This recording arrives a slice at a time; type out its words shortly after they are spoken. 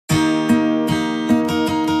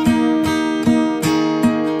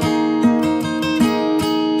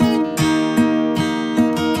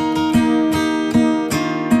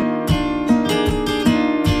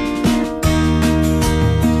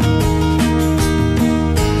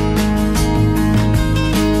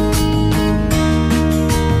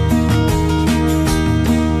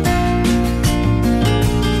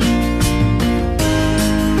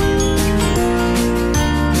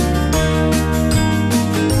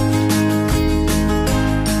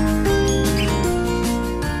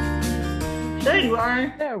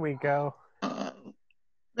we go.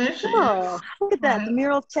 There she Oh, is. look at that, the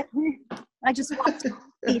mural technique. I just walked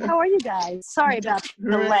in. How are you guys? Sorry about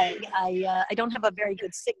the delay. I don't have a very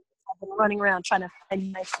good signal. I've been running around trying to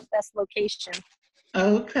find my best location.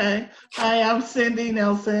 Okay. Hi, I'm Cindy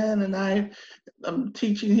Nelson, and I'm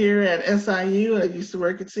teaching here at SIU. I used to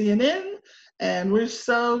work at CNN, and we're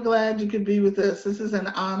so glad you could be with us. This is an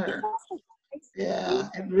honor. Yeah,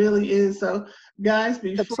 it really is. So, guys,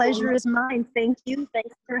 the pleasure is mine. Thank you.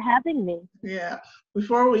 Thanks for having me. Yeah.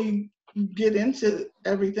 Before we get into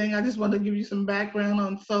everything, I just want to give you some background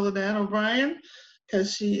on Soledad O'Brien,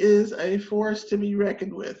 because she is a force to be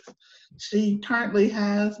reckoned with. She currently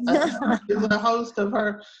is a host of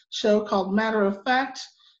her show called Matter of Fact,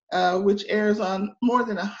 which airs on more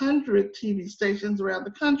than 100 TV stations around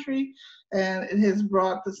the country, and it has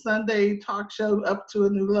brought the Sunday talk show up to a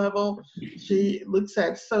new level. She looks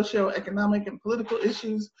at socioeconomic and political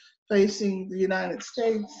issues facing the United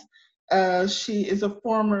States. She is a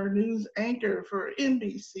former news anchor for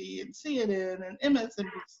NBC and CNN and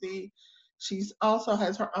MSNBC. She's also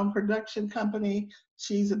has her own production company.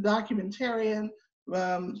 She's a documentarian.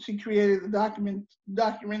 She created the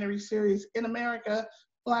documentary series In America,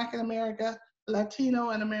 Black in America, Latino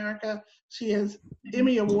in America. She is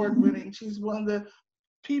Emmy Award winning. She's won the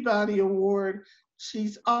Peabody Award.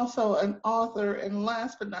 She's also an author, and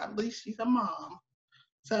last but not least, she's a mom.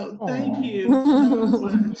 So thank you so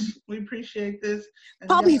much. We appreciate this. And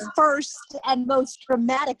probably first and most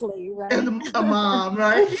dramatically, right? And a mom,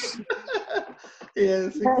 right?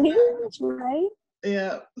 Yes. Exactly. Right.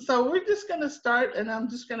 Yeah. So we're just going to start, and I'm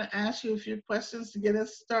just going to ask you a few questions to get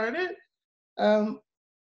us started.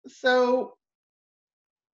 So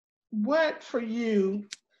what for you,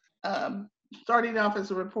 starting off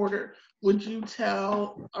as a reporter, would you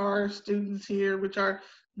tell our students here, which are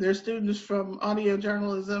they're students from audio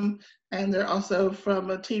journalism, and they're also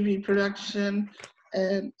from a TV production,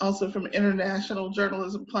 and also from international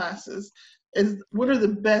journalism classes, what are the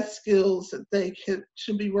best skills that they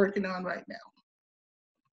should be working on right now?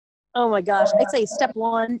 Oh my gosh, I'd say step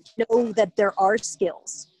one, know that there are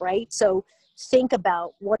skills, right? So think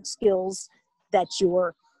about what skills that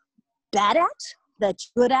you're bad at, that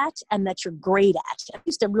you're good at, and that you're great at. I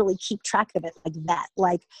used to really keep track of it like that.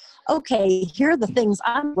 Like, okay, here are the things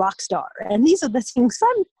I'm a rock star, and these are the things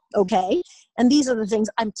I'm okay, and these are the things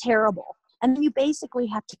I'm terrible. And then you basically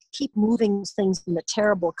have to keep moving those things from the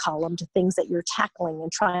terrible column to things that you're tackling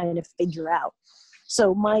and trying to figure out.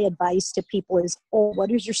 So my advice to people is,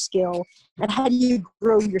 what is your skill, and how do you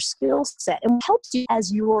grow your skill set? And what helps you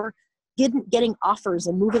as you're getting offers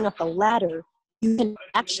and moving up the ladder, you can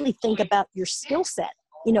actually think about your skill set.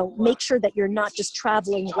 You know, make sure that you're not just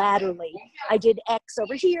traveling laterally. I did X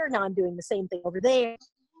over here, now I'm doing the same thing over there.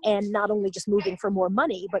 And not only just moving for more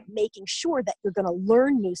money, but making sure that you're going to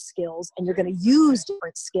learn new skills and you're going to use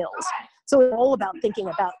different skills. So it's all about thinking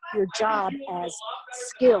about your job as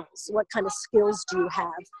skills. What kind of skills do you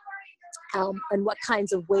have? And what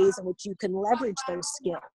kinds of ways in which you can leverage those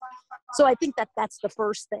skills. So I think that that's the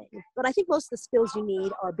first thing. But I think most of the skills you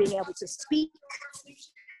need are being able to speak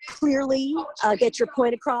clearly, get your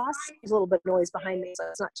point across. There's a little bit of noise behind me, so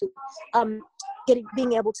it's not too.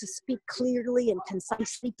 Being able to speak clearly and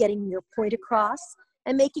concisely, getting your point across,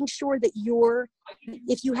 and making sure that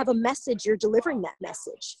if you have a message, you're delivering that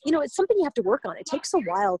message. You know, it's something you have to work on. It takes a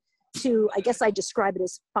while to, I guess I describe it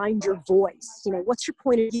as find your voice. You know, what's your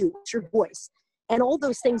point of view? What's your voice? And all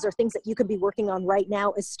those things are things that you can be working on right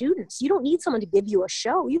now as students. You don't need someone to give you a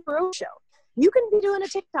show. You have your own show. You can be doing a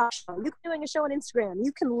TikTok show. You can be doing a show on Instagram.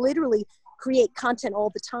 You can literally create content all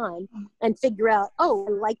the time and figure out, oh,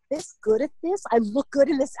 I like this, good at this. I look good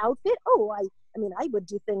in this outfit. Oh, I mean, I would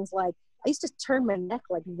do things like, I used to turn my neck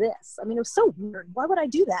like this. I mean, it was so weird. Why would I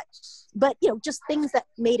do that? But, you know, just things that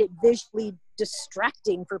made it visually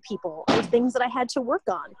distracting for people are things that I had to work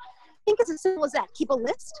on. I think it's as simple as that. Keep a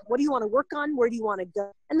list. What do you want to work on? Where do you want to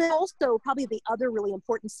go? And then also probably the other really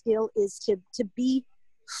important skill is to be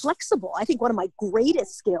flexible. I think one of my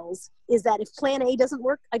greatest skills is that if plan A doesn't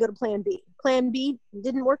work, I go to plan B. Plan B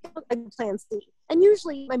didn't work, I go to plan C. And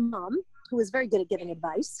usually my mom, who is very good at giving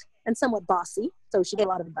advice and somewhat bossy, so she gave a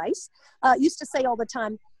lot of advice, used to say all the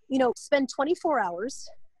time, you know, spend 24 hours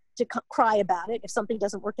to cry about it if something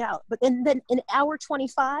doesn't work out. But then in hour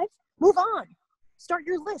 25, move on. Start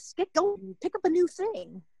your list, get going, pick up a new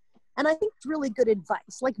thing. And I think it's really good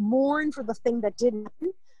advice, like mourn for the thing that didn't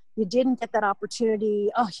happen. You didn't get that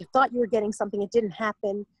opportunity. Oh, you thought you were getting something, it didn't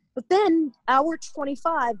happen. But then hour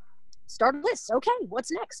 25, start a list. Okay,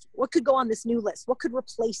 what's next? What could go on this new list? What could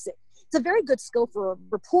replace it? It's a very good skill for a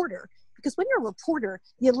reporter Because when you're a reporter,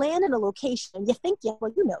 you land in a location and you think,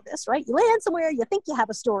 well, you know this, right? You land somewhere, you think you have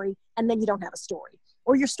a story, and then you don't have a story.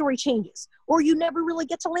 Or your story changes. Or you never really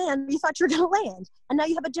get to land where you thought you were going to land. And now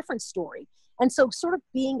you have a different story. And so sort of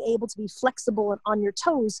being able to be flexible and on your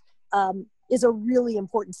toes is a really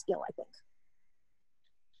important skill, I think.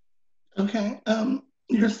 Okay.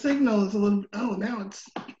 Your signal is a little,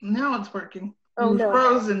 now it's working. You Oh, were no.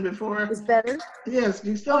 frozen before. Is better? Yes,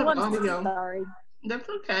 you still have I'm audio. sorry. That's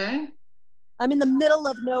okay. I'm in the middle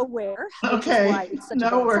of nowhere. Okay,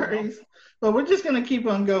 no worries. But we're just going to keep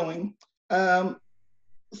on going.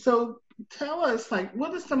 So tell us, like,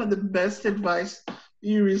 what is some of the best advice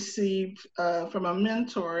you received from a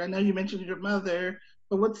mentor? I know you mentioned your mother,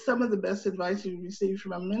 but what's some of the best advice you received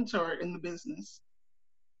from a mentor in the business?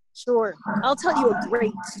 Sure. I'll tell you a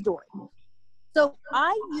great story. So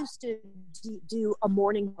I used to do a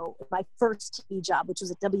morning show, my first TV job, which was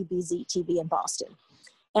at WBZ TV in Boston.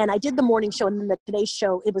 And I did the morning show, and then the Today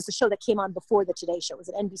Show, it was the show that came on before the Today Show. It was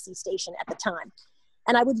an NBC station at the time.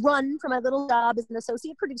 And I would run from my little job as an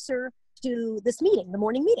associate producer to this meeting, the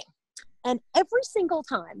morning meeting. And every single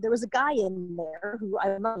time there was a guy in there who I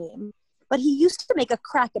don't know him, but he used to make a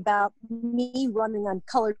crack about me running on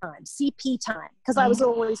color time, CP time, because I was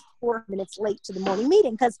always 4 minutes late to the morning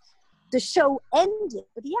meeting because the show ended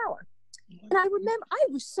with the hour. And I remember I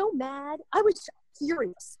was so mad. I was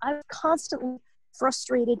furious. I was constantly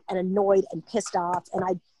frustrated and annoyed and pissed off. And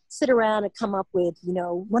I'd sit around and come up with,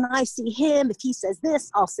 when I see him, if he says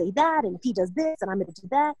this, I'll say that. And if he does this, and I'm going to do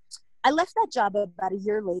that. I left that job about a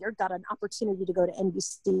year later, got an opportunity to go to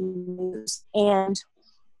NBC News, and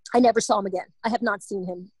I never saw him again. I have not seen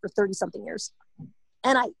him for 30-something years.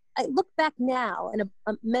 And I look back now, and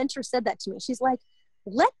a mentor said that to me. She's like,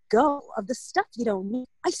 let go of the stuff you don't need.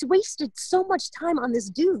 I wasted so much time on this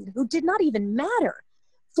dude who did not even matter,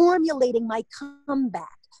 formulating my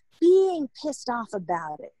comeback, being pissed off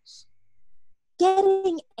about it,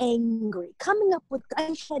 getting angry, coming up with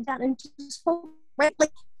I head down and just right,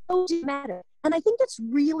 like it didn't matter. And I think that's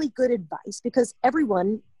really good advice because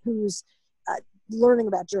everyone who's learning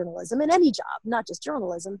about journalism in any job, not just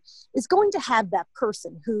journalism, is going to have that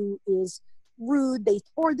person who is rude,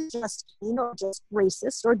 or they're just mean, or just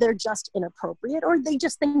racist, or they're just inappropriate, or they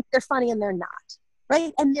just think they're funny and they're not,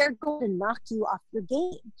 right? And they're going to knock you off your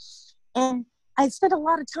game. And I spent a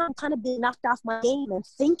lot of time kind of being knocked off my game and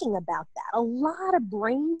thinking about that. A lot of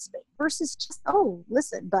brain space versus just, oh,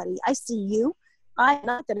 listen, buddy, I see you. I'm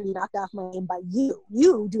not going to be knocked off my game by you.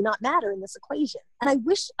 You do not matter in this equation. And I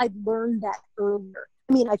wish I'd learned that earlier.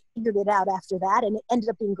 I mean, I figured it out after that, and it ended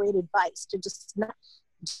up being great advice to just not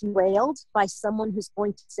derailed by someone who's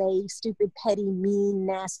going to say stupid, petty, mean,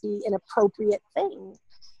 nasty, inappropriate thing.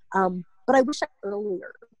 But I wish I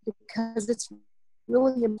earlier because it's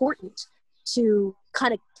really important to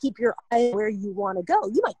kind of keep your eye where you want to go.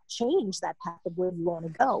 You might change that path of where you want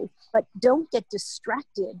to go, but don't get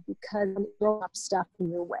distracted because you throw up stuff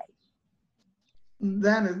in your way.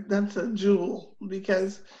 That's a jewel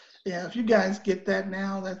because, if you guys get that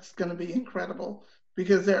now, that's going to be incredible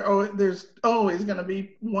because there's always going to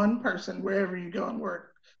be one person wherever you go and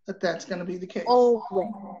work that's going to be the case. Always.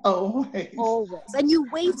 And you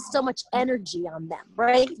waste so much energy on them,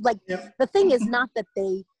 right? Like The thing is not that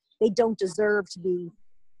they don't deserve to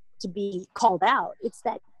be called out. It's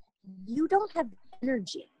that you don't have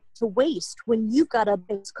energy to waste when you've got other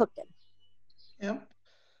things cooking. Yep.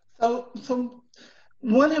 So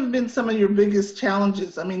what have been some of your biggest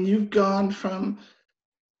challenges? I mean, you've gone from,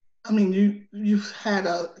 you've had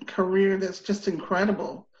a career that's just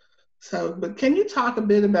incredible. So, but can you talk a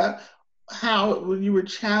bit about how you were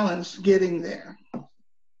challenged getting there?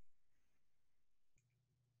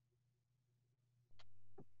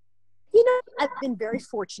 I've been very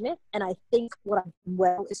fortunate, and I think what I've done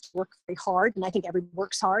well is to work very hard, and I think everyone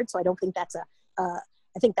works hard, so I don't think that's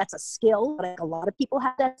I think that's a skill, but I think a lot of people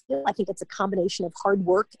have that skill. I think it's a combination of hard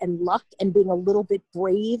work and luck and being a little bit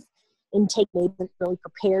brave and maybe really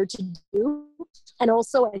prepared to do. And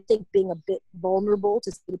also, I think being a bit vulnerable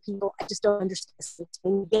to say to people, I just don't understand this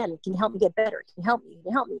thing again. Can you help me get better? Can you help me? Can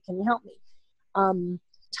you help me? Can you help me?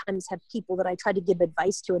 Times have people that I try to give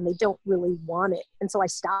advice to and they don't really want it. And so I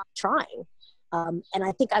stopped trying. And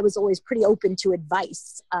I think I was always pretty open to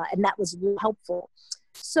advice, and that was really helpful.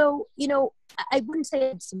 So, I wouldn't say I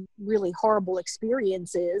had some really horrible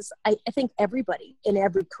experiences. I think everybody in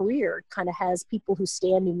every career kind of has people who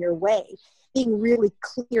stand in your way. Being really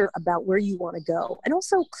clear about where you want to go and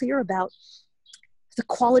also clear about the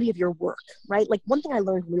quality of your work, right? Like one thing I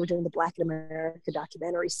learned when we were doing the Black in America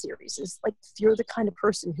documentary series is like, if you're the kind of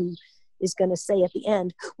person who is going to say at the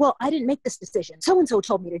end, well, I didn't make this decision. So-and-so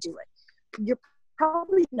told me to do it. You're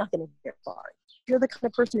probably not going to get far. If you're the kind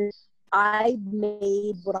of person who, I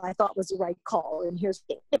made what I thought was the right call, and here's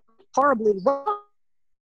the horribly wrong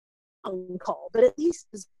call, but at least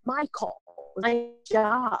it's my call, my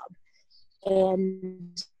job,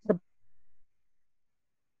 and the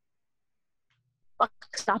buck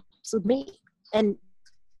stops with me. And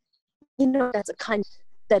that's a kind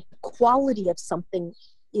that the quality of something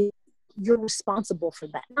is, you're responsible for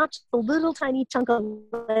that, not just a little tiny chunk of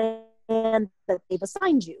land that they've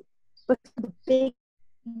assigned you, but the big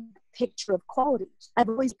picture of quality. I've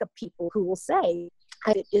always got people who will say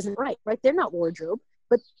it isn't right? They're not wardrobe,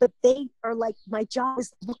 but they are like, my job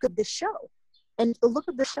is the look of this show, and the look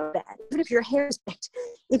of the show bad. Even if your hair is bad,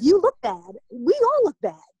 if you look bad, we all look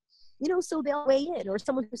bad. So they'll weigh in. Or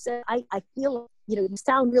someone who says, I feel, you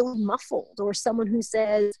sound really muffled. Or someone who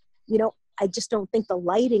says, I just don't think the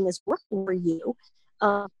lighting is working for you.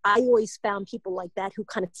 I always found people like that who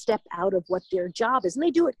kind of step out of what their job is. And they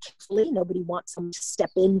do it carefully. Nobody wants someone to step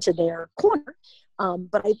into their corner.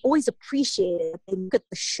 But I've always appreciated that they look at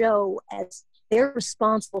the show as they're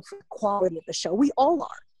responsible for the quality of the show. We all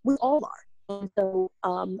are. We all are. And so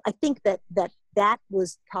I think that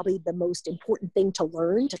was probably the most important thing to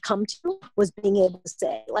learn, to come to, was being able to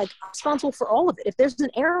say, like, I'm responsible for all of it. If there's an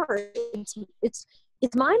error,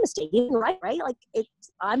 it's my mistake. You're right? Like,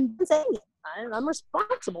 I'm saying it. I'm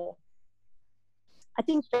responsible. I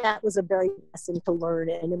think that was a very good lesson to learn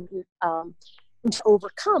and to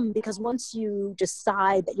overcome, because once you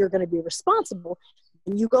decide that you're going to be responsible,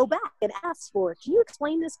 and you go back and ask for, can you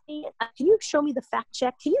explain this to me? Can you show me the fact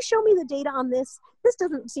check? Can you show me the data on this? This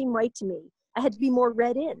doesn't seem right to me. I had to be more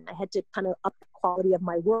read in. I had to kind of up the quality of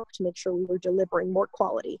my work to make sure we were delivering more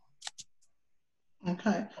quality.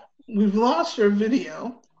 Okay. We've lost your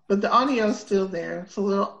video, but the audio is still there. It's a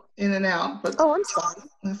little in and out, but oh, I'm sorry.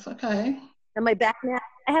 That's okay. Am I back now?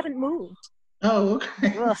 I haven't moved. Oh,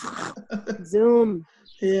 okay. Ugh. Zoom.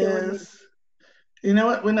 Yes. You know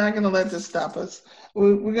what? We're not going to let this stop us.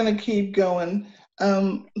 We're going to keep going.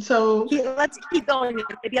 Let's keep going.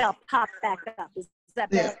 Maybe I'll pop back up. Is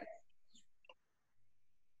that better?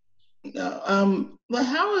 No. Well,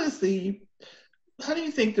 how do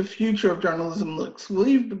you think the future of journalism looks?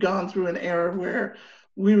 We've gone through an era where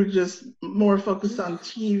we were just more focused on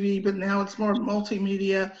TV, but now it's more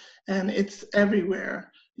multimedia and it's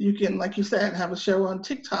everywhere. You can, like you said, have a show on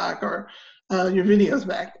TikTok, or your video's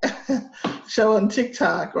back, show on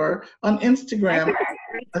TikTok or on Instagram. I think it's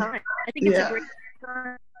a great time. I think it's a great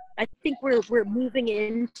time. I think we're moving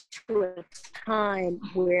into a time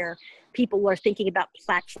where people are thinking about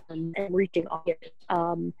platforms and reaching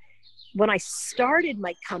audience. When I started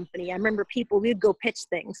my company, I remember we'd go pitch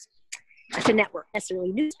things to network,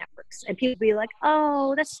 necessarily news networks, and people would be like,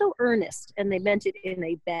 oh, that's so earnest. And they meant it in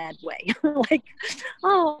a bad way. Like,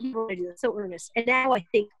 oh, that's so earnest. And now I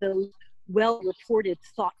think those well-reported,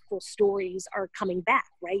 thoughtful stories are coming back,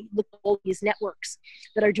 right? Look at all these networks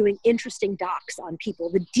that are doing interesting docs on people,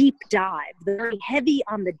 the deep dive, the very heavy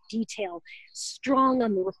on the detail, strong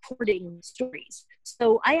on the reporting stories.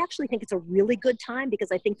 So I actually think it's a really good time,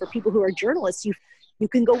 because I think for people who are journalists, you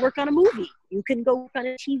can go work on a movie, you can go work on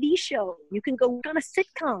a TV show, you can go work on a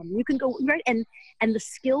sitcom, you can go, right? And the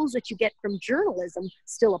skills that you get from journalism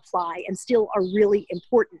still apply and still are really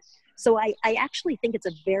important. So I actually think it's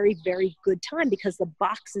a very, very good time, because the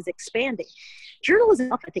box is expanding.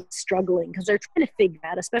 Journalism, I think, is struggling because they're trying to figure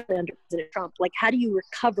out, especially under President Trump, like, how do you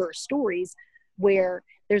recover stories where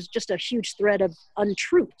there's just a huge thread of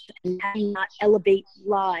untruth, and how do you not elevate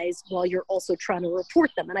lies while you're also trying to report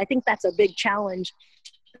them? And I think that's a big challenge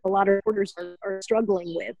a lot of reporters are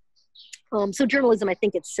struggling with. So journalism, I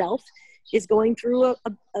think itself, is going through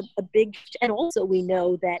a big, and also we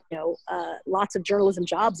know that lots of journalism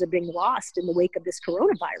jobs are being lost in the wake of this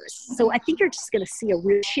coronavirus. So I think you're just going to see a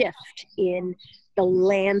real shift in the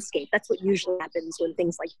landscape. That's what usually happens when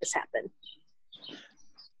things like this happen.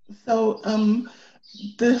 So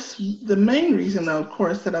the main reason, though, of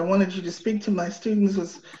course, that I wanted you to speak to my students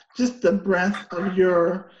was just the breadth of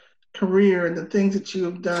your career and the things that you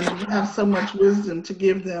have done. You have so much wisdom to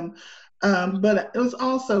give them. But it was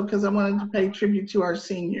also because I wanted to pay tribute to our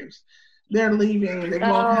seniors. They're leaving. They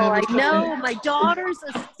won't have I know. My daughter's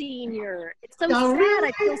a senior. It's so sad. Really?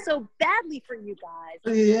 I feel so badly for you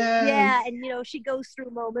guys. Yes. Yeah, and she goes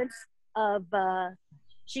through moments of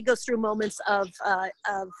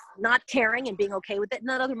not caring and being okay with it, and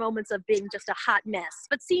then other moments of being just a hot mess.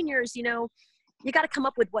 But seniors, you got to come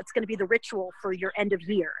up with what's going to be the ritual for your end of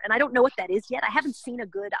year. And I don't know what that is yet. I haven't seen a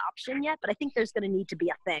good option yet, but I think there's going to need to be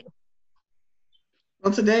a thing.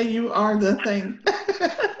 Well, today you are the thing.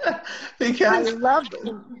 I Because love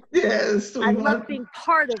yes, I we love want. being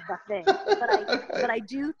part of the thing, but I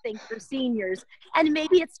do think for seniors, and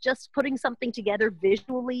maybe it's just putting something together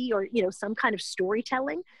visually or some kind of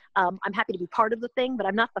storytelling. I'm happy to be part of the thing, but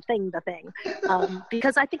I'm not the thing,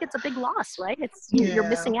 because I think it's a big loss, right? You're Yeah,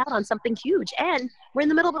 missing out on something huge, and we're in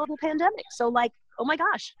the middle of a global pandemic, so like, oh my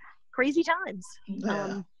gosh, crazy times.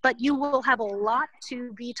 yeah. But you will have a lot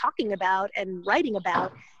to be talking about and writing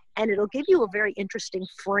about, and it'll give you a very interesting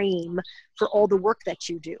frame for all the work that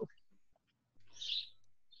you do.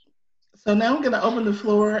 So now I'm going to open the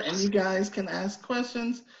floor, and you guys can ask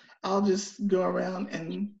questions. I'll just go around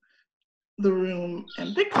in the room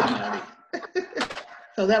and pick somebody.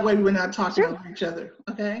 So that way we're not talking Sure. over each other.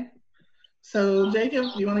 Okay. So Jacob,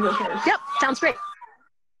 you want to go first? Yep, sounds great.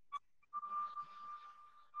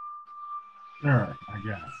 Sure, I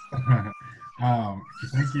guess.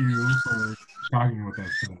 Thank you for talking with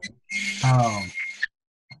us today. I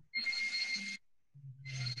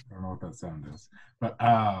don't know what that sound is, but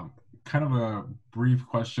kind of a brief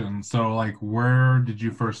question. So, like, where did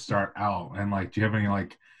you first start out, and like, do you have any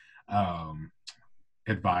like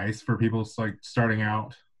advice for people like starting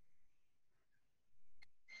out?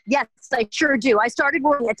 Yes, I sure do. I started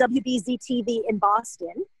working at WBZ TV in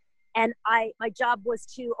Boston, and my job was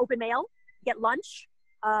to open mail, get lunch.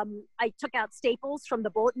 I took out staples from the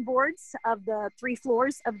bulletin boards of the 3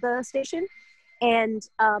 floors of the station, and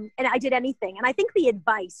I did anything. And I think the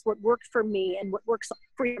advice, what worked for me and what works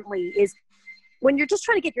frequently, is when you're just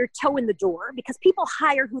trying to get your toe in the door, because people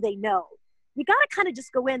hire who they know. You got to kind of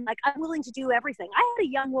just go in like, I'm willing to do everything. I had a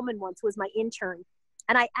young woman once who was my intern,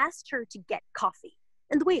 and I asked her to get coffee.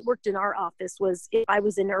 And the way it worked in our office was, if I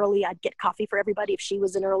was in early, I'd get coffee for everybody. If she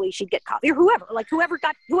was in early, she'd get coffee, or whoever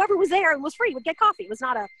was there and was free would get coffee. It was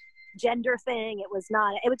not a gender thing. It was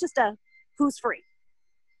just a who's free.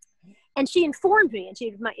 And she informed me, and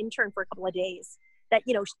she was my intern for a couple of days, that,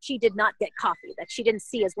 she did not get coffee, that she didn't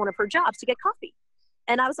see as one of her jobs to get coffee.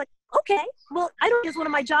 And I was like, okay, well, I don't use one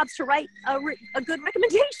of my jobs to write a good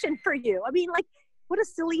recommendation for you. I mean, like, what a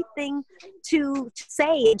silly thing to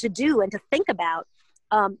say and to do and to think about.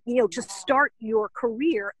 To start your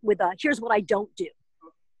career with here's what I don't do,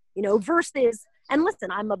 versus, and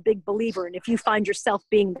listen, I'm a big believer in, if you find yourself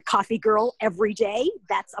being the coffee girl every day,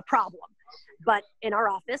 that's a problem. But in our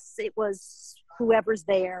office, it was whoever's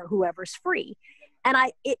there, whoever's free. And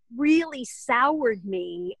it really soured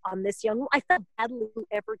me on this young woman. I felt badly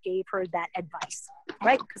whoever gave her that advice,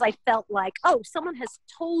 right? Because I felt like, oh, someone has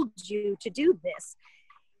told you to do this.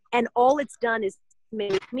 And all it's done is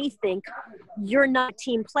make me think you're not a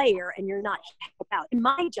team player and you're not help out. In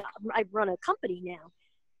my job, I run a company now.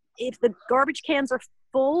 If the garbage cans are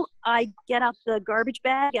full, I get out the garbage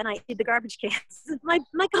bag and I feed the garbage cans. my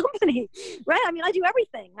company, right? I mean, I do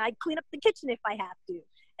everything. I clean up the kitchen if I have to.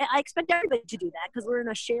 And I expect everybody to do that because we're in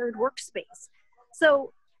a shared workspace.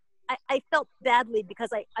 So I felt badly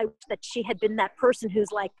because I wish that she had been that person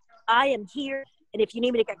who's like, I am here, and if you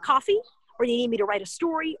need me to get coffee, or you need me to write a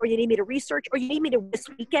story, or you need me to research, or you need me to this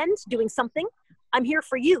weekend doing something, I'm here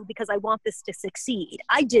for you because I want this to succeed.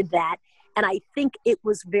 I did that. And I think it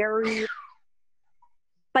was by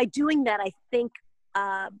doing that, I think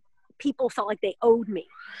people felt like they owed me.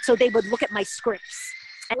 So they would look at my scripts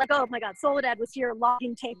and like, oh my God, Soledad was here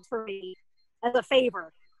logging tapes for me as a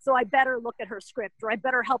favor. So I better look at her script, or I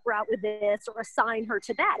better help her out with this, or assign her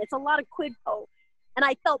to that. It's a lot of quid pro. And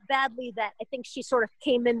I felt badly that I think she sort of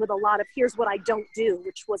came in with a lot of, here's what I don't do,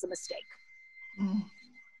 which was a mistake.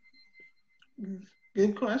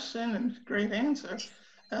 Good question and great answer.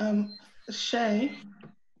 Shay,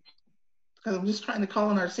 because I'm just trying to call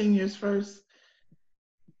on our seniors first.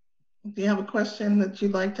 Do you have a question that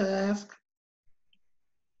you'd like to ask?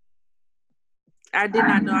 I did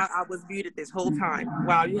not know I was muted this whole time.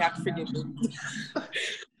 Wow, you have to forgive me.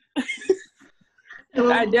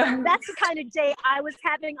 That's the kind of day I was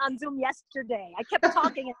having on Zoom yesterday. I kept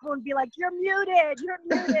talking and everyone would be like, you're muted.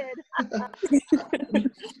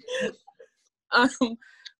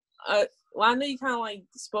 Well, I know you kind of like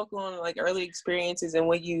spoke on like early experiences and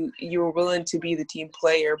when you were willing to be the team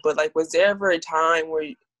player, but like, was there ever a time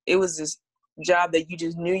where it was this job that you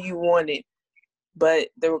just knew you wanted, but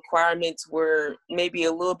the requirements were maybe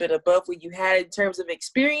a little bit above what you had in terms of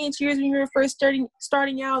experience years when you were first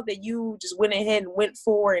starting out, that you just went ahead and went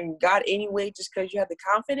for and got anyway just because you had the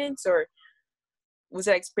confidence? Or was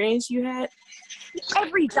that experience you had?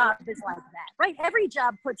 Every job is like that, right? Every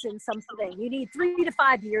job puts in something. You need 3 to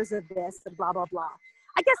 5 years of this and blah, blah, blah.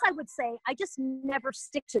 I guess I would say I just never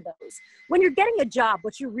stick to those. When you're getting a job,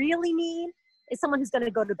 what you really need is someone who's going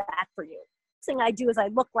to go to bat for you. The thing I do is I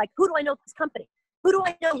look like, who do I know at this company? Who do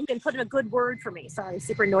I know who can put in a good word for me? Sorry,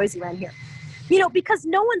 super noisy around here. You know, because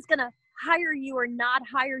no one's going to hire you or not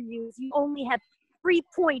hire you if you only have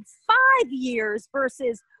 3.5 years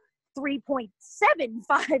versus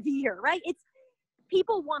 3.75 year, right? It's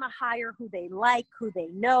people want to hire who they like, who they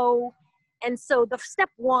know. And so the step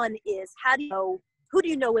one is who do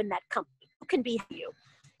you know in that company? Who can be you?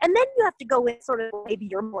 And then you have to go in sort of maybe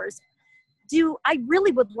your mores. I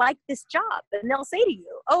really would like this job? And they'll say to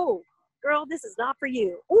you, oh, girl, this is not for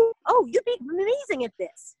you. Oh, you'd be amazing at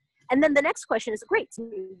this. And then the next question is, great,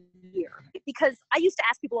 year. Because I used to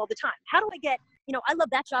ask people all the time, how do I get, I love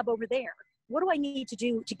that job over there. What do I need to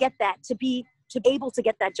do to get that, to be able to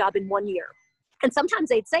get that job in 1 year? And sometimes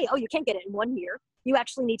they'd say, oh, you can't get it in 1 year. You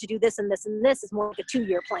actually need to do this and this and this is more like a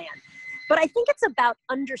 2-year plan. But I think it's about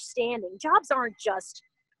understanding. Jobs aren't just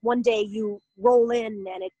one day you roll in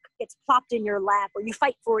and it gets plopped in your lap, or you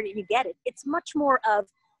fight for it and you get it. It's much more of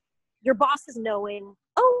your boss is knowing,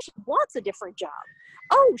 oh, she wants a different job.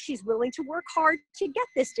 Oh, she's willing to work hard to get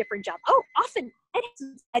this different job. Oh, often I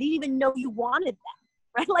didn't even know you wanted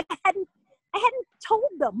that, right? Like I hadn't told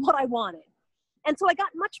them what I wanted. And so I got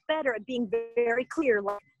much better at being very clear,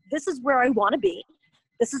 like, this is where I want to be.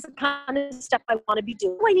 This is the kind of stuff I want to be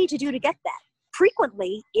doing. What do I need to do to get that?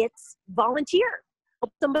 Frequently, it's volunteer.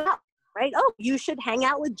 Help them out, right? Oh, you should hang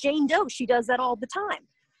out with Jane Doe. She does that all the time.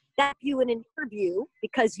 That you in an interview,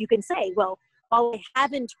 because you can say, well, while I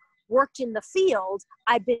haven't worked in the field,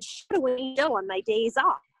 I've been shadowing Doe on my days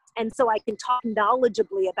off. And so I can talk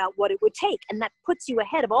knowledgeably about what it would take. And that puts you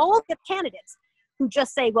ahead of all the candidates who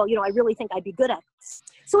just say, well, I really think I'd be good at this.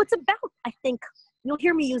 So it's about, I think, you'll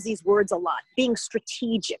hear me use these words a lot, being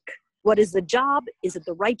strategic. What is the job? Is it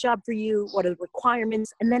the right job for you? What are the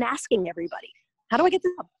requirements? And then asking everybody, how do I get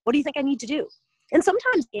the job? What do you think I need to do? And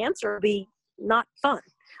sometimes the answer will be not fun.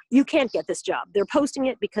 You can't get this job. They're posting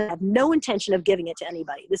it because they have no intention of giving it to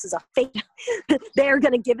anybody. This is a fake. They're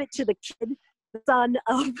going to give it to the kid, the son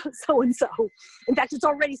of so-and-so. In fact, it's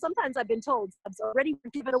already, sometimes I've been told, it's already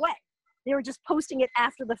given away. They were just posting it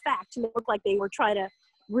after the fact to look like they were trying to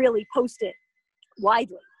really post it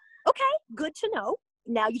widely. Okay, good to know.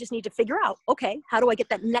 Now you just need to figure out, okay, how do I get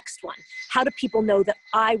that next one? How do people know that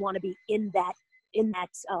I want to be in that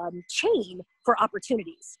chain for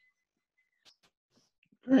opportunities?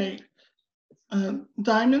 Great.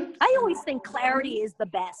 Diamond? I always think clarity is the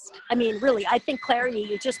best. I mean, really, I think clarity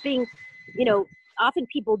is just being, often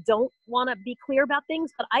people don't want to be clear about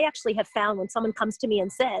things, but I actually have found when someone comes to me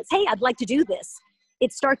and says, hey, I'd like to do this,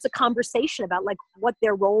 it starts a conversation about like what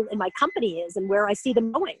their role in my company is and where I see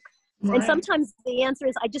them going. Right. And sometimes the answer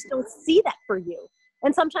is, I just don't see that for you.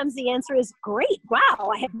 And sometimes the answer is, great,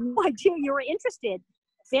 wow, I had no idea you were interested.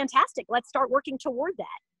 Fantastic, let's start working toward that.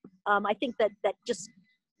 I think that just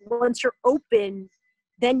once you're open,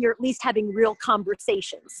 then you're at least having real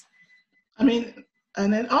conversations. I mean,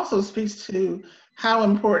 and it also speaks to how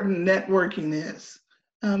important networking is.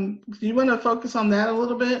 Do you want to focus on that a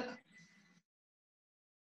little bit?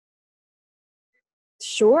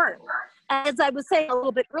 Sure. As I was saying a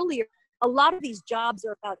little bit earlier, a lot of these jobs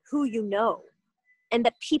are about who you know and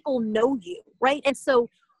that people know you, right? And so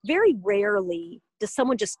very rarely does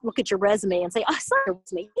someone just look at your resume and say, oh, I saw your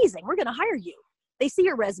resume, amazing, we're going to hire you. They see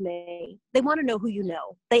your resume, they want to know who you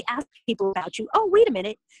know. They ask people about you. Oh, wait a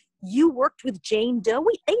minute, you worked with Jane Doe?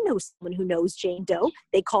 Wait, they know someone who knows Jane Doe.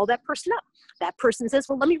 They call that person up. That person says,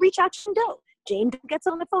 well, let me reach out to Jane Doe. Jane Doe gets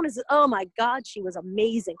on the phone and says, oh my God, she was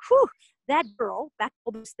amazing. Whew, that girl, back to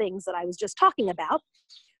all those things that I was just talking about,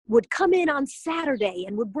 would come in on Saturday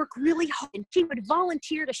and would work really hard, and she would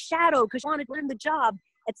volunteer to shadow because she wanted to learn the job,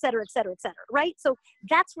 et cetera, right? So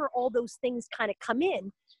that's where all those things kind of come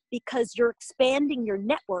in, because you're expanding your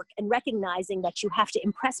network and recognizing that you have to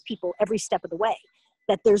impress people every step of the way,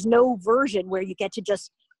 that there's no version where you get to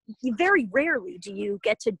just, very rarely do you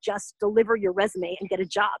get to just deliver your resume and get a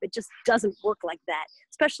job. It just doesn't work like that,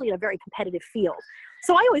 especially in a very competitive field.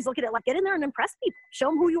 So I always look at it like, get in there and impress people, show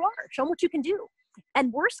them who you are, show them what you can do.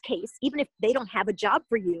 And worst case, even if they don't have a job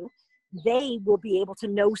for you, they will be able to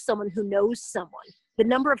know someone who knows someone. The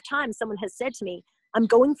number of times someone has said to me, I'm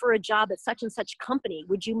going for a job at such and such company.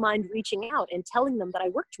 Would you mind reaching out and telling them that I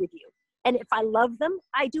worked with you? And if I love them,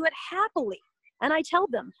 I do it happily. And I tell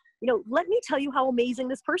them, let me tell you how amazing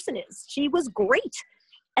this person is. She was great.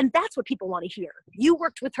 And that's what people want to hear. You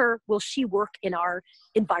worked with her. Will she work in our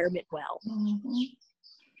environment well?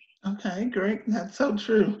 Mm-hmm. Okay, great. That's so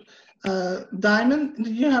true. Diamond,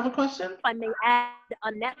 do you have a question? If I may add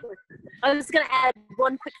on networking. I was going to add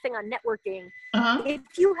one quick thing on networking. Uh-huh. If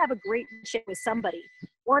you have a great relationship with somebody,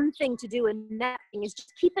 one thing to do in networking is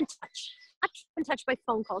just keep in touch. Not keep in touch by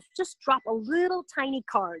phone calls. Just drop a little tiny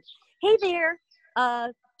card. Hey there,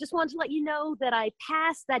 just wanted to let you know that I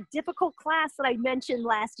passed that difficult class that I mentioned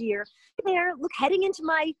last year. There, look, heading into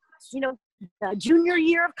my, junior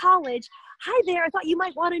year of college. Hi there, I thought you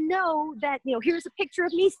might want to know that, here's a picture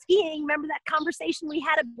of me skiing. Remember that conversation we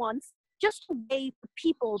had once? Just a way for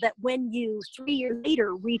people that when you 3 years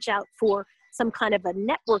later reach out for some kind of a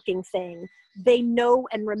networking thing, they know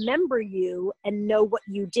and remember you and know what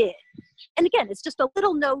you did. And again, it's just a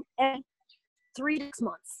little note every 3 to 6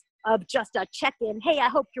 months of just a check-in. Hey, I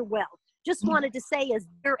hope you're well. Just wanted to say as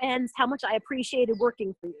the year ends how much I appreciated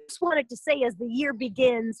working for you. Just wanted to say as the year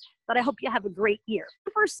begins that I hope you have a great year.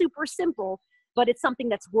 Super, super simple, but it's something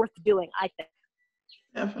that's worth doing, I think.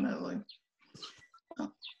 Definitely.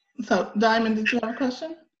 So, Diamond, did you have a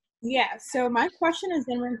question? Yeah, so my question is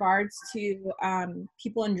in regards to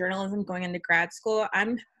people in journalism going into grad school.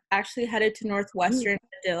 I'm actually headed to Northwestern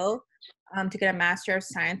still to get a Master of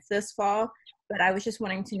Science this fall, but I was just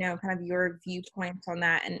wanting to know kind of your viewpoints on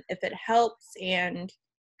that and if it helps and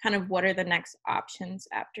kind of what are the next options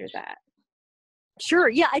after that. Sure.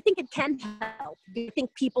 Yeah, I think it can help. I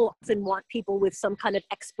think people often want people with some kind of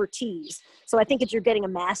expertise. So I think if you're getting a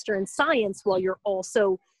master in science while you're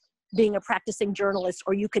also being a practicing journalist,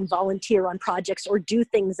 or you can volunteer on projects or do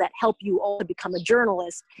things that help you all to become a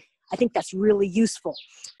journalist, I think that's really useful.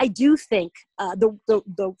 I do think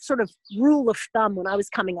the sort of rule of thumb when I was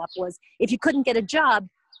coming up was if you couldn't get a job,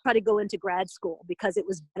 try to go into grad school because it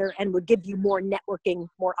was better and would give you more networking,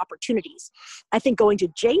 more opportunities. I think going to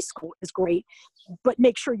J school is great, but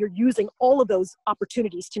make sure you're using all of those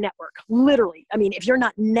opportunities to network. Literally. I mean, if you're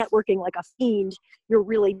not networking like a fiend, you're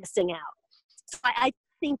really missing out. So I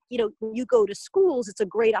think, when you go to schools, it's a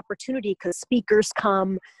great opportunity because speakers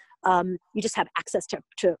come, you just have access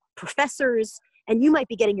to professors, and you might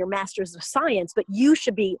be getting your master's of science, but you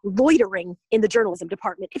should be loitering in the journalism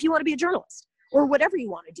department if you want to be a journalist or whatever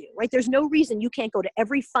you want to do, right? There's no reason you can't go to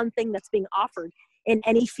every fun thing that's being offered in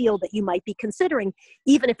any field that you might be considering,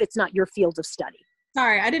 even if it's not your field of study.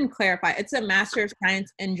 Sorry, I didn't clarify. It's a Master of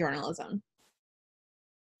Science in Journalism.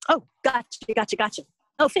 Oh, gotcha.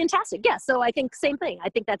 Oh, fantastic. Yeah. So I think same thing. I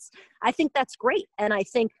think that's great. And I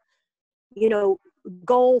think,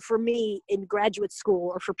 goal for me in graduate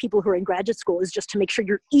school or for people who are in graduate school is just to make sure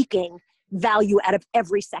you're eking value out of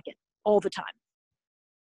every second all the time.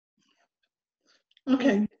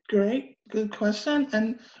 Okay, great. Good question.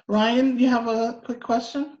 And Ryan, you have a quick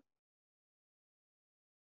question?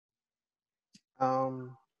 I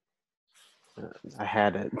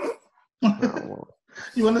had it.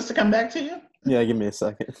 You want us to come back to you? Yeah, give me a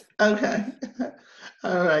second. Okay.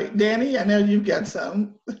 All right. Danny, I know you've got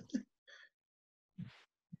some.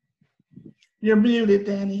 You're muted,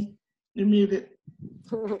 Danny. You're muted.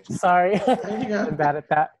 Sorry. There you go. I'm bad at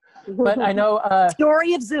that. But I know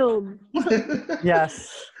Story of Zoom. yes.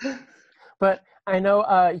 But I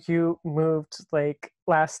know you moved like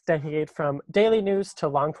last decade from daily news to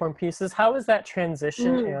long form pieces. How is that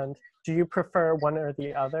transition and do you prefer one or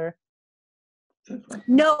the other?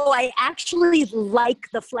 No, I actually like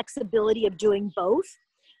the flexibility of doing both.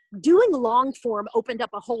 Doing long form opened up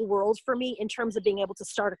a whole world for me in terms of being able to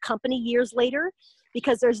start a company years later,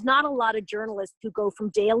 because there's not a lot of journalists who go from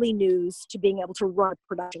daily news to being able to run a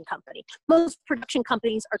production company. Most production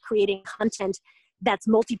companies are creating content that's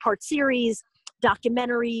multi-part series,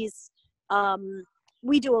 documentaries.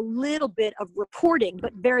 We do a little bit of reporting,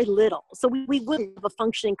 but very little. So we wouldn't have a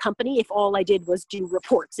functioning company if all I did was do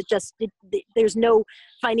reports. There's no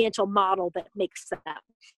financial model that makes that.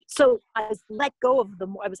 So I was let go of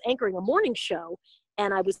I was anchoring a morning show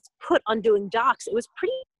and I was put on doing docs. It was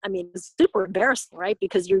it was super embarrassing, right?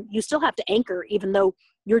 Because you still have to anchor, even though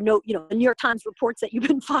the New York Times reports that you've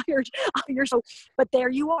been fired on your show, but there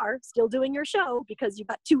you are still doing your show because you've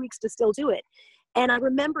got 2 weeks to still do it. And I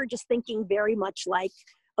remember just thinking very much like,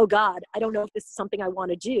 oh God, I don't know if this is something I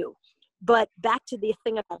want to do. But back to the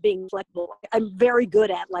thing about being flexible, I'm very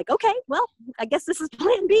good at like, okay, well, I guess this is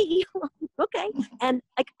plan B. Okay. And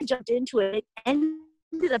I jumped into it and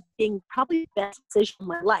ended up being probably the best decision of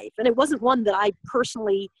my life. And it wasn't one that I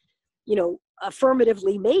personally,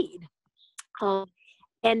 affirmatively made.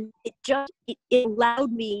 And it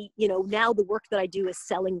allowed me, now the work that I do is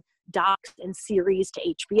selling docs and series to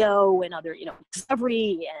HBO and other,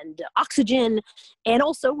 Discovery and Oxygen, and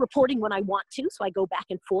also reporting when I want to. So I go back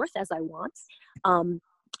and forth as I want.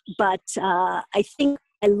 But I think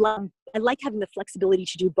I like having the flexibility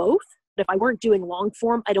to do both. But if I weren't doing long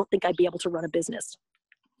form, I don't think I'd be able to run a business.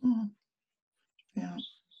 Yeah,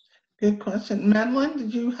 good question. Madeline,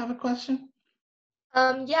 did you have a question?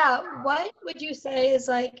 Yeah, what would you say is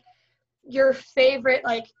like your favorite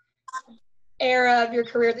like era of your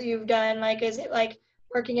career that you've done? Like, is it like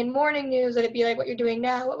working in morning news? Would it be like what you're doing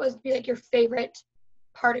now? What would be like your favorite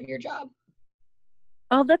part of your job?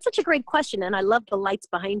 Oh, that's such a great question, and I love the lights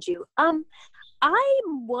behind you. I'm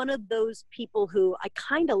one of those people who I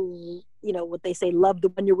kind of, what they say, love the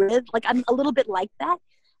one you're with. Like, I'm a little bit like that.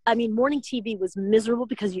 I mean, morning TV was miserable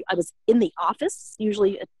because I was in the office,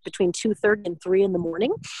 usually between 2:30 and 3 in the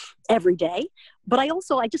morning every day. But I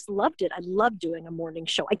just loved it. I loved doing a morning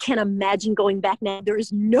show. I can't imagine going back now. There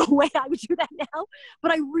is no way I would do that now,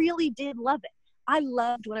 but I really did love it. I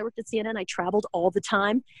loved when I worked at CNN, I traveled all the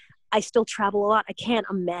time. I still travel a lot. I can't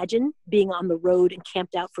imagine being on the road and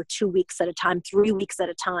camped out for 2 weeks at a time, 3 weeks at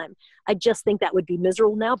a time. I just think that would be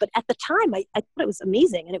miserable now. But at the time, I thought it was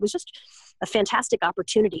amazing. And it was just a fantastic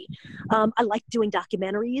opportunity. I like doing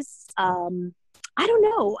documentaries. I don't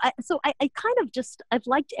know. I've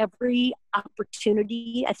liked every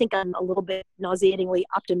opportunity. I think I'm a little bit nauseatingly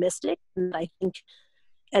optimistic. And I think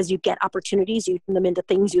as you get opportunities, you turn them into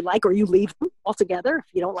things you like, or you leave them altogether if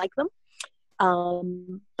you don't like them.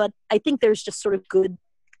 But I think there's just sort of good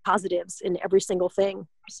positives in every single thing.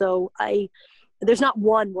 So there's not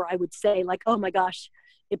one where I would say like, oh my gosh,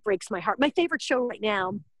 it breaks my heart. My favorite show right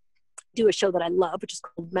now, do a show that I love, which is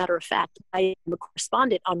called Matter of Fact. I am a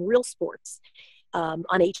correspondent on Real Sports on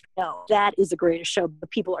HBO. That is the greatest show. The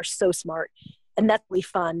people are so smart. And that's really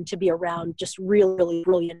fun to be around just really, really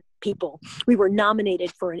brilliant people. We were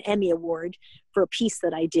nominated for an Emmy Award for a piece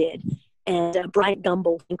that I did. And Bryant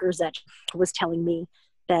Gumbel, thinkers that was telling me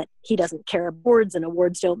that he doesn't care awards and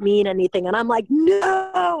awards don't mean anything. And I'm like,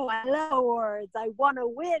 no, I love awards. I want to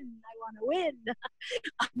win.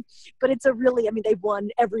 But it's they've won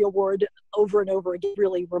every award over and over again,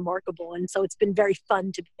 really remarkable. And so it's been very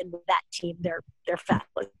fun to be in with that team. They're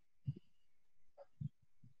fabulous.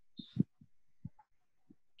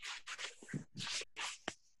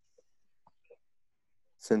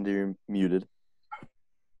 Cindy, you're muted.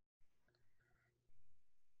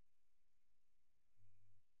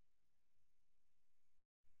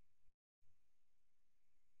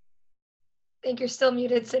 I think you're still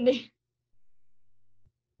muted, Cindy.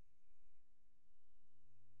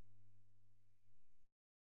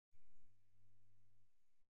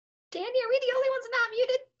 Danny, are we the only ones not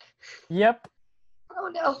muted? Yep. Oh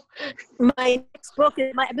no. My next book,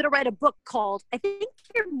 I'm going to write a book called, I think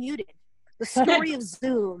You're Muted, The Story of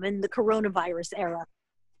Zoom in the Coronavirus Era.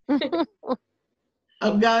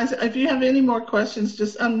 Guys, if you have any more questions,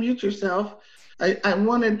 just unmute yourself. I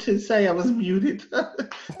wanted to say I was muted.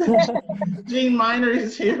 Jean Miner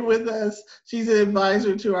is here with us. She's an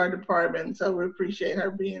advisor to our department, so we appreciate her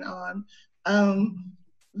being on.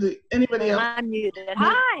 Anybody else? I'm muted.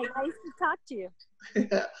 Hi, nice to talk to you.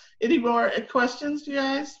 Any more questions, you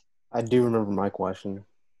guys? I do remember my question.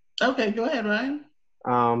 Okay, go ahead, Ryan.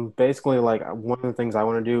 Basically, like, one of the things I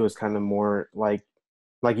want to do is kind of more like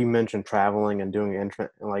you mentioned, traveling and doing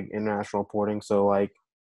international reporting. So like,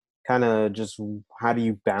 kind of just how do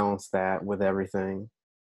you balance that with everything?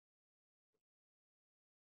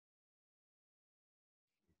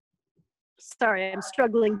 Sorry, I'm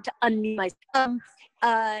struggling to unmute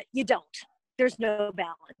myself. You don't. There's no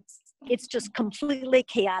balance. It's just completely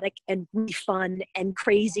chaotic and really fun and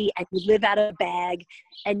crazy, and you live out of a bag,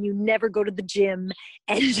 and you never go to the gym,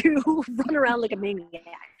 and you run around like a maniac.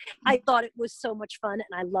 I thought it was so much fun,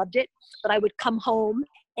 and I loved it, but I would come home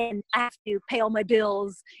and I have to pay all my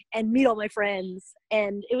bills and meet all my friends,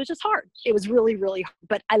 and it was just hard. It was really, really hard,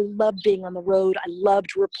 but I loved being on the road. I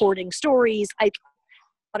loved reporting stories. I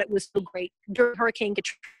thought it was so great. During Hurricane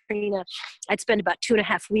Katrina, I'd spend about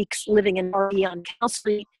 2.5 weeks living in RV on Cal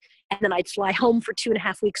Street, and then I'd fly home for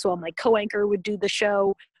 2.5 weeks while my co-anchor would do the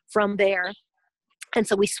show from there. And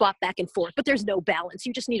so we swap back and forth, but there's no balance.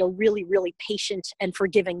 You just need a really, really patient and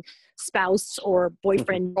forgiving spouse or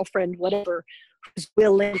boyfriend, girlfriend, whatever, who's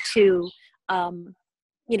willing to,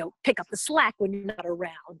 pick up the slack when you're not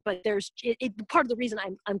around. But part of the reason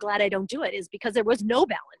I'm glad I don't do it is because there was no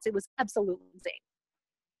balance. It was absolutely insane.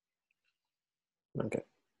 Okay.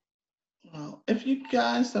 Well, if you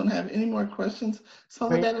guys don't have any more questions,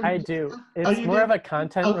 Soledad, I do. It's more of a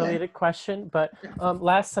content-related question, but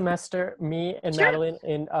last semester, me and Madeline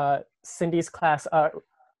in Cindy's class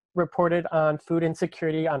reported on food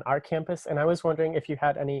insecurity on our campus, and I was wondering if you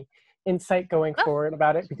had any insight going forward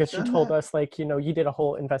about it, because she told us, you did a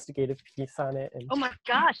whole investigative piece on it. And oh my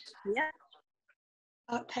gosh, yeah.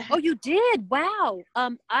 Oh, you did? Wow.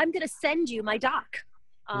 I'm going to send you my doc.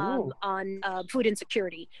 On food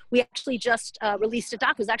insecurity. We actually just released a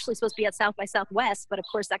doc. It was actually supposed to be at South by Southwest, but of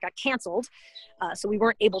course that got canceled. So we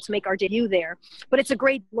weren't able to make our debut there. But it's a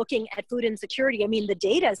great looking at food insecurity. I mean, the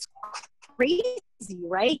data is crazy,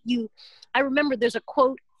 right? I remember there's a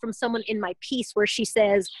quote from someone in my piece where she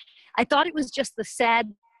says, I thought it was just the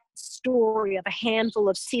sad story of a handful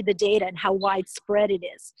of see the data and how widespread it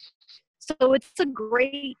is. So it's a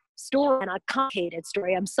great story and a complicated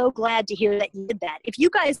story. I'm so glad to hear that you did that. If you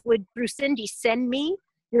guys would, through Cindy, send me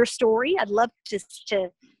your story, I'd love to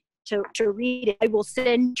read it. I will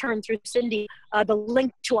turn through Cindy the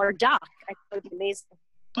link to our doc. I thought it would be amazing.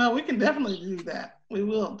 Well, we can definitely do that. We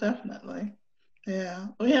will, definitely. Yeah,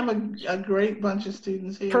 we have a great bunch of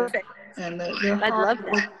students here. Perfect. And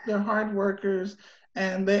they're hard workers,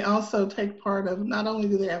 and they also take part of, not only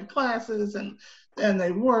do they have classes and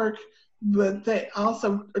they work, but they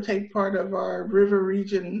also take part of our River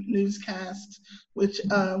Region newscast, which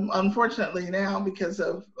unfortunately now, because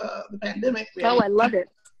of the pandemic, I love it.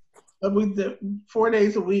 We do 4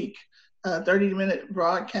 days a week, 30-minute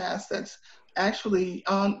broadcast that's actually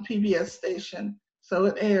on PBS station. So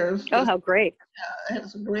it airs. Oh, how great.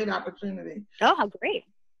 It's a great opportunity. Oh, how great.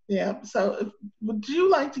 Yeah. So would you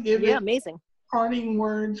like to give amazing parting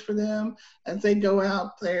words for them as they go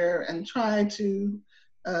out there and try to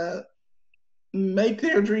make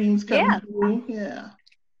their dreams come true? Yeah.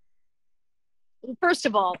 First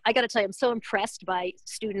of all, I got to tell you, I'm so impressed by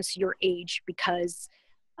students your age because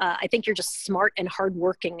I think you're just smart and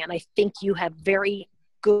hardworking, and I think you have very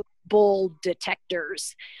good, bold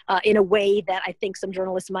detectors in a way that I think some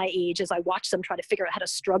journalists my age, as I watch them try to figure out how to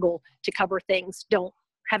struggle to cover things,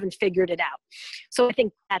 haven't figured it out. So I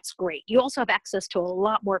think that's great. You also have access to a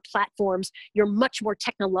lot more platforms. You're much more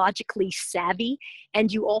technologically savvy, and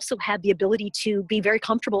you also have the ability to be very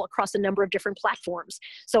comfortable across a number of different platforms.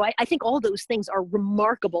 So I think all those things are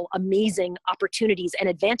remarkable, amazing opportunities and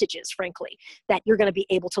advantages, frankly, that you're going to be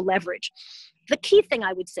able to leverage. The key thing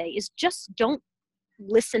I would say is just don't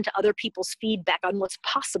listen to other people's feedback on what's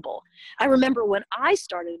possible. I remember when I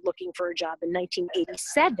started looking for a job in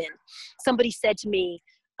 1987, somebody said to me,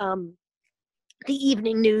 the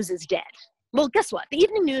evening news is dead. Well, guess what? The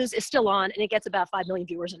evening news is still on, and it gets about 5 million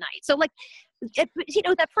viewers a night. So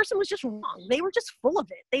that person was just wrong. They were just full of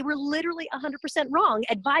it. They were literally 100% wrong,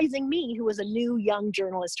 advising me, who was a new young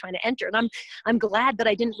journalist trying to enter. And I'm glad that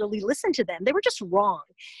I didn't really listen to them. They were just wrong.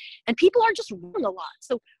 And people are just wrong a lot.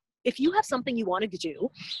 So if you have something you wanted to do,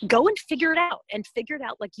 go and figure it out, and figure it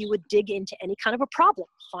out like you would dig into any kind of a problem.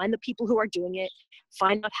 Find the people who are doing it,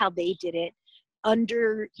 find out how they did it,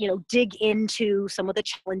 dig into some of the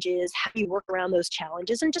challenges, how you work around those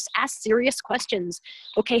challenges, and just ask serious questions.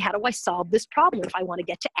 Okay, how do I solve this problem if I want to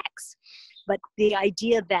get to X? But the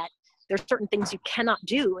idea that there's certain things you cannot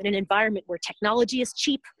do in an environment where technology is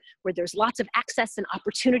cheap, where there's lots of access and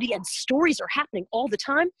opportunity and stories are happening all the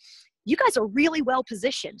time, you guys are really well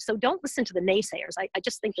positioned. So don't listen to the naysayers. I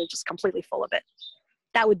just think they're just completely full of it.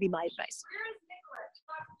 That would be my advice.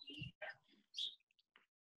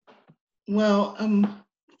 Well,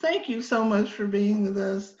 thank you so much for being with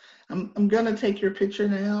us. I'm going to take your picture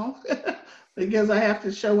now because I have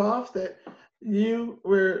to show off that you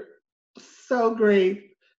were so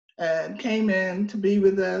great and came in to be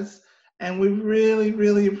with us, and we really,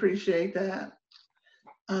 really appreciate that.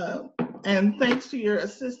 And thanks to your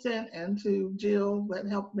assistant and to Jill that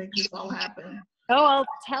helped make this all happen. Oh, I'll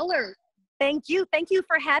tell her. Thank you. Thank you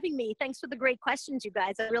for having me. Thanks for the great questions, you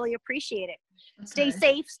guys. I really appreciate it. Okay. Stay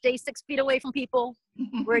safe. Stay 6 feet away from people.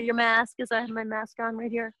 Wear your mask, because I have my mask on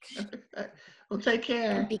right here. Well, take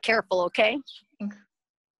care. And be careful, okay?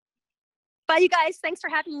 Bye, you guys. Thanks for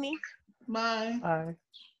having me. Bye. Bye.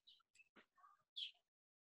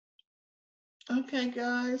 Okay,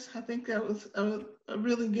 guys. I think that was a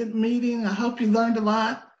really good meeting. I hope you learned a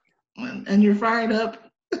lot, and you're fired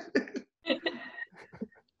up.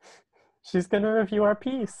 She's going to review our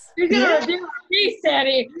piece. You're going to review our piece,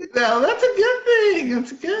 Daddy. No, that's a good thing.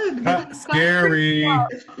 It's good. That's scary.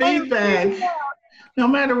 It's feedback. No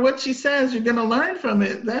matter what she says, you're going to learn from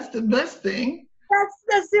it. That's the best thing.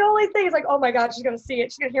 That's the only thing. It's like, oh my God, she's going to see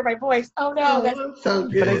it. She's going to hear my voice. Oh no. That's so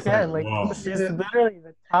good. But again, she's literally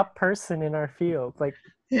the top person in our field.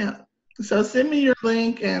 Yeah. So send me your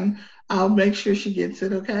link and I'll make sure she gets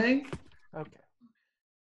it, okay? Okay.